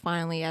to like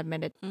finally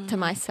admit it to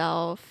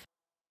myself.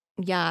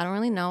 Yeah, I don't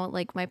really know what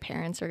like my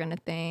parents are gonna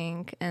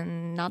think,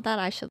 and not that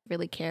I should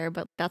really care,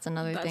 but that's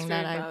another thing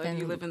that I've been.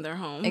 You live in their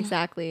home.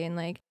 Exactly. And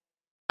like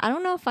I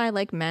don't know if I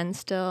like men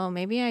still.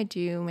 Maybe I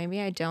do,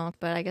 maybe I don't,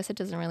 but I guess it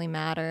doesn't really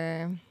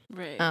matter.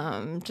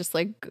 Right. Just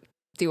like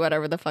do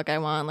whatever the fuck I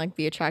want, like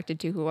be attracted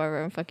to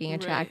whoever I'm fucking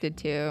attracted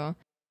to.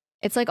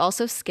 It's like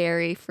also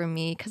scary for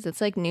me because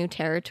it's like new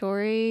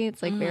territory.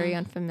 It's like very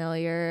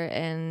unfamiliar,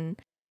 and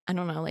I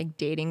don't know, like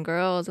dating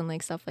girls and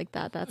like stuff like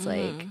that. That's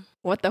like,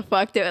 what the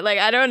fuck do it? Like,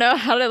 I don't know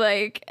how to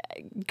like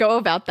go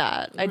about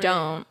that. I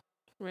don't.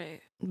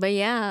 Right. But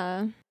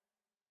yeah,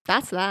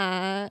 that's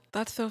that.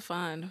 That's so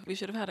fun. We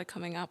should have had a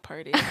coming out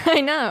party.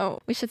 I know.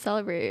 We should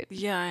celebrate.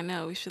 Yeah, I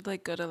know. We should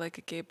like go to like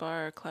a gay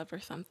bar or club or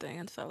something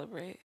and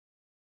celebrate.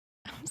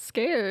 I'm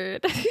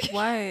scared.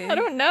 Why? I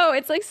don't know.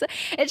 It's like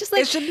it's just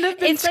like it shouldn't have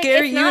been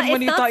scary like, even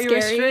when you thought you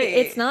were straight.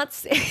 It's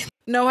not.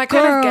 No, I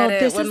kind of get it.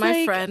 This When is my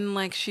like- friend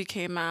like she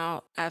came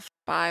out as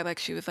bi, like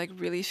she was like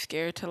really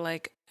scared to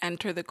like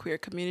enter the queer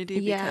community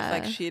because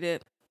like she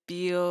didn't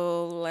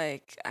feel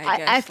like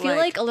I feel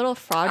like a little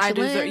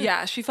fraudulent.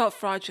 Yeah, she felt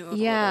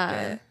fraudulent a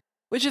little bit,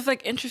 which is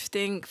like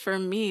interesting for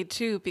me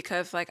too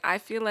because like I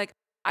feel like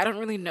I don't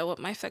really know what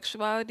my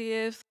sexuality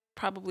is.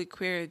 Probably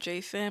queer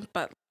adjacent,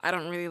 but I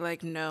don't really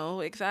like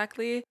know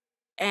exactly.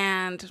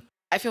 And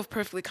I feel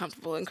perfectly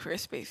comfortable in queer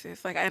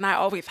spaces, like, and I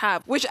always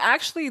have. Which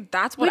actually,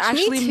 that's what That's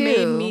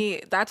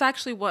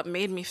actually what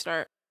made me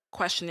start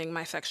questioning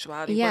my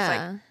sexuality. Was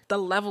like the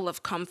level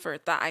of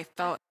comfort that I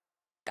felt.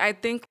 I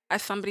think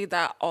as somebody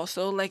that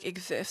also like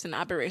exists in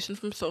aberration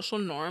from social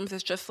norms,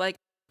 it's just like,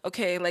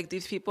 okay, like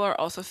these people are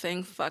also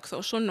saying fuck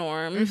social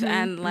norms,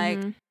 and like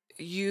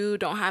you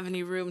don't have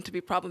any room to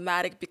be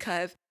problematic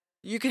because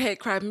you could hate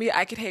crime me,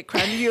 I could hate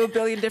crime you a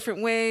billion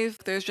different ways.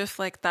 There's just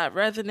like that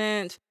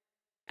resonance.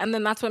 And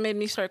then that's what made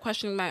me start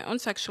questioning my own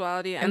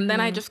sexuality. And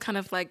then I just kind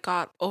of like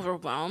got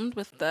overwhelmed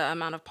with the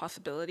amount of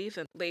possibilities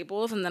and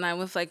labels. And then I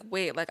was like,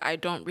 wait, like I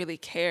don't really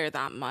care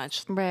that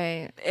much.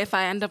 Right. If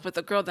I end up with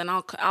a girl, then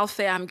I'll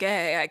say I'm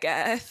gay, I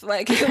guess.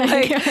 Like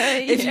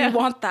if you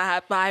want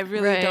that, but I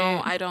really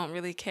don't. I don't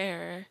really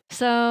care.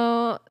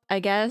 So I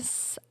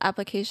guess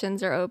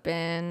applications are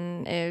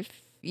open if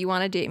you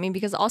want to date me,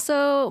 because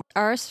also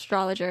our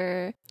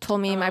astrologer told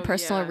me in my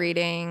personal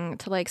reading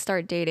to like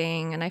start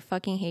dating, and I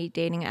fucking hate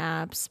dating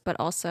apps, but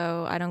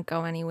also I don't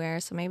go anywhere,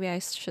 so maybe I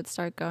should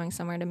start going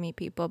somewhere to meet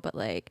people. But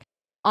like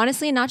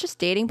honestly, not just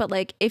dating, but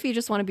like if you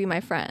just want to be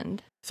my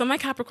friend. So my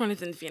Capricorn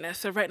is in Venus,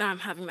 so right now I'm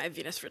having my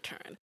Venus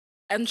return,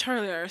 and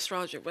Charlie, our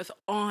astrologer, was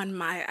on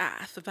my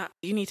ass about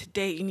you need to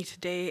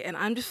date, and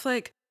I'm just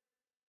like,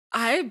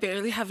 I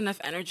barely have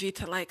enough energy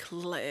to like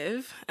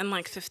live and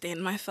like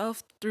sustain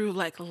myself through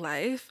like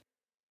life.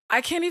 I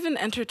can't even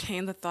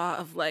entertain the thought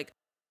of like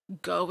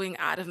going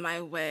out of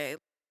my way.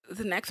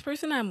 The next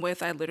person I'm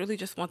with, I literally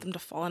just want them to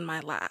fall in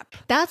my lap.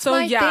 That's so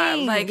my yeah,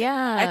 thing. like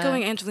yeah.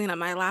 echoing Angelina,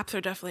 my laps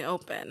are definitely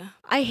open.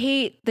 I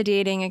hate the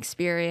dating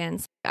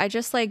experience. I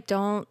just like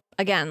don't,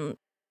 again,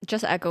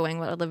 just echoing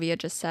what Olivia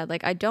just said,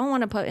 like I don't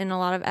want to put in a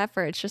lot of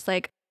effort. It's just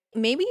like,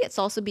 maybe it's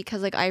also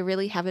because like I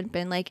really haven't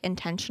been like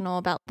intentional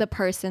about the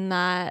person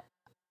that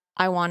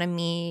I want to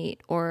meet,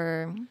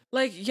 or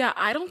like, yeah,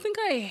 I don't think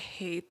I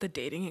hate the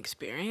dating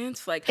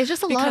experience. Like, it's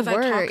just a lot of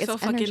work. Because I talk so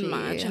it's fucking energy.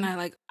 much,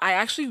 and I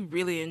actually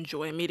really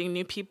enjoy meeting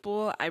new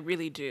people. I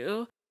really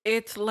do.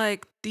 It's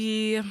like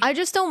I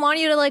just don't want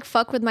you to like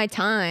fuck with my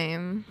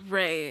time.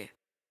 Right.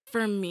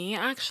 For me,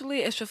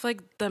 actually, it's just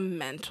like the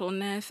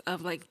mentalness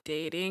of like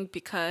dating,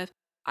 because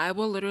I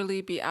will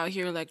literally be out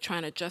here like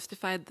trying to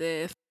justify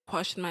this,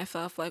 question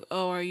myself like,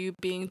 oh, are you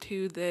being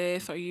too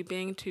this? Are you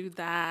being too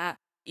that?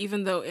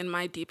 Even though in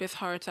my deepest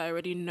hearts I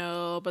already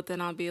know, but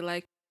then I'll be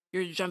like,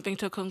 you're jumping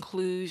to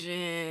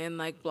conclusion,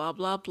 like blah,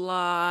 blah,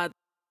 blah.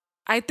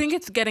 I think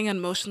it's getting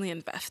emotionally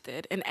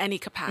invested in any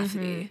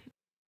capacity.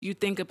 You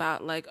think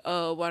about like,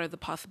 oh, what are the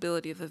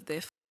possibilities of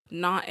this?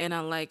 Not in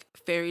a like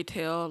fairy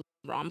tale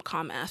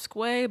rom-com-esque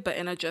way, but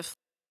in a just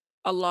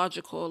a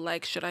logical,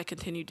 like, should I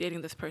continue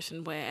dating this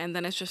person way? And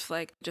then it's just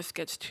like, just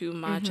gets too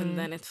much. And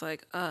then it's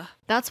like,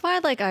 That's why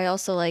like I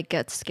also like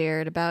get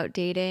scared about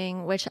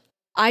dating, which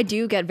I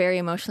do get very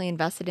emotionally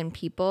invested in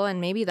people.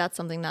 And maybe that's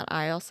something that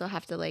I also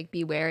have to like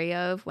be wary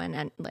of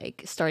when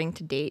like starting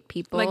to date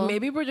people. Like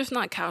maybe we're just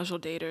not casual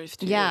daters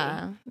too.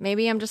 Yeah,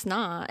 maybe I'm just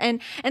not. And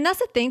that's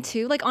the thing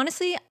too. Like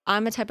honestly,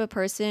 I'm a type of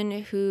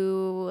person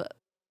who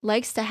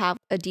likes to have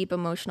a deep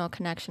emotional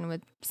connection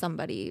with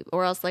somebody,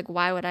 or else like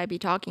why would I be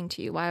talking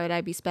to you? Why would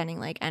I be spending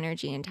like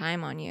energy and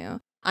time on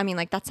you? I mean,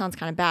 like that sounds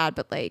kind of bad,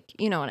 but like,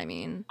 you know what I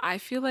mean? I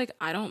feel like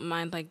I don't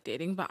mind like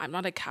dating, but I'm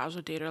not a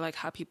casual dater. Like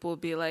how people will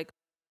be like,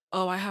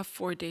 oh, I have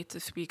 4 dates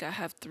this week. I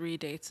have 3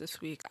 dates this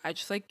week. I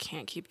just like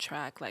can't keep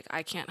track. Like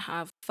I can't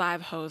have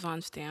 5 hoes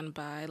on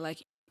standby.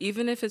 Like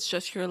even if it's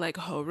just your like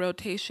hoe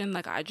rotation,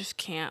 like I just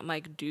can't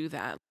like do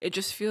that. It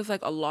just feels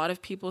like a lot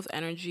of people's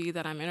energy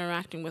that I'm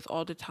interacting with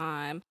all the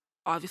time.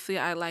 Obviously,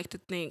 I like to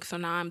think. So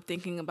now I'm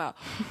thinking about,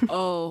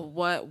 oh,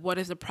 what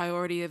is the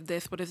priority of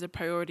this? What is the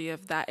priority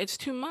of that? It's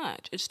too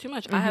much. It's too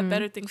much. I have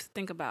better things to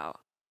think about.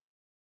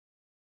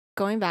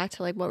 Going back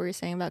to like what we were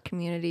saying about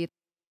community,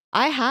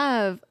 I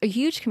have a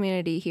huge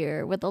community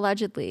here with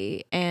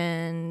Allegedly,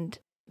 and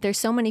there's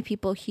so many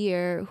people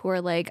here who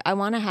are like, I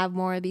want to have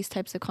more of these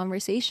types of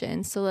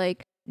conversations. So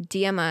like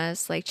DM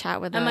us, like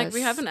chat with And us. like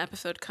we have an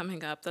episode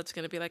coming up that's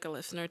gonna be like a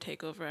listener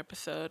takeover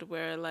episode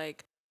where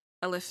like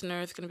a listener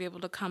is gonna be able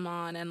to come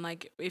on and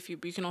like if you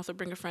can also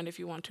bring a friend if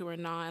you want to or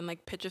not and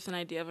like pitch us an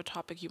idea of a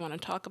topic you want to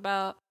talk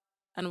about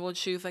and we'll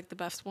choose like the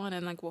best one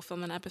and like we'll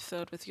film an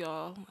episode with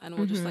y'all and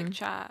we'll just like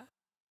chat.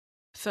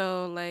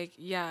 So like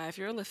yeah, if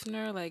you're a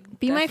listener, like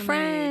Be my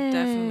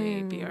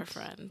definitely be our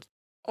friend. friend.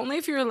 Only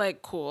if you're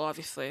like cool,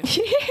 obviously.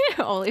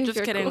 Only if Just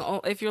you're kidding. cool.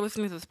 If you're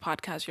listening to this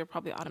podcast, you're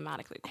probably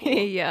automatically cool.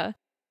 Yeah.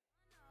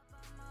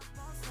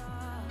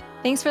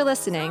 Thanks for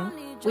listening.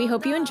 We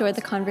hope you enjoyed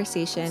the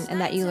conversation and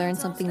that you learned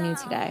something new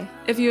today.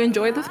 If you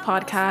enjoyed this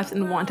podcast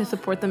and want to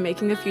support the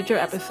making of future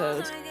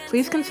episodes,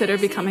 please consider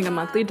becoming a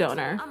monthly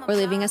donor. Or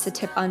leaving us a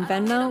tip on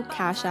Venmo,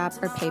 Cash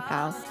App, or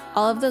PayPal.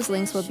 All of those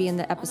links will be in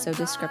the episode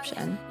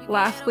description.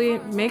 Lastly,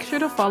 make sure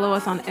to follow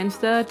us on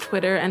Insta,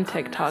 Twitter, and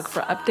TikTok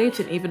for updates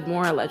and even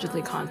more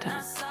Allegedly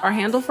content. Our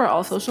handle for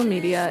all social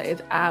media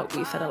is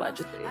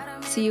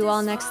 @WeSaidAllegedly. See you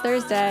all next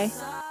Thursday.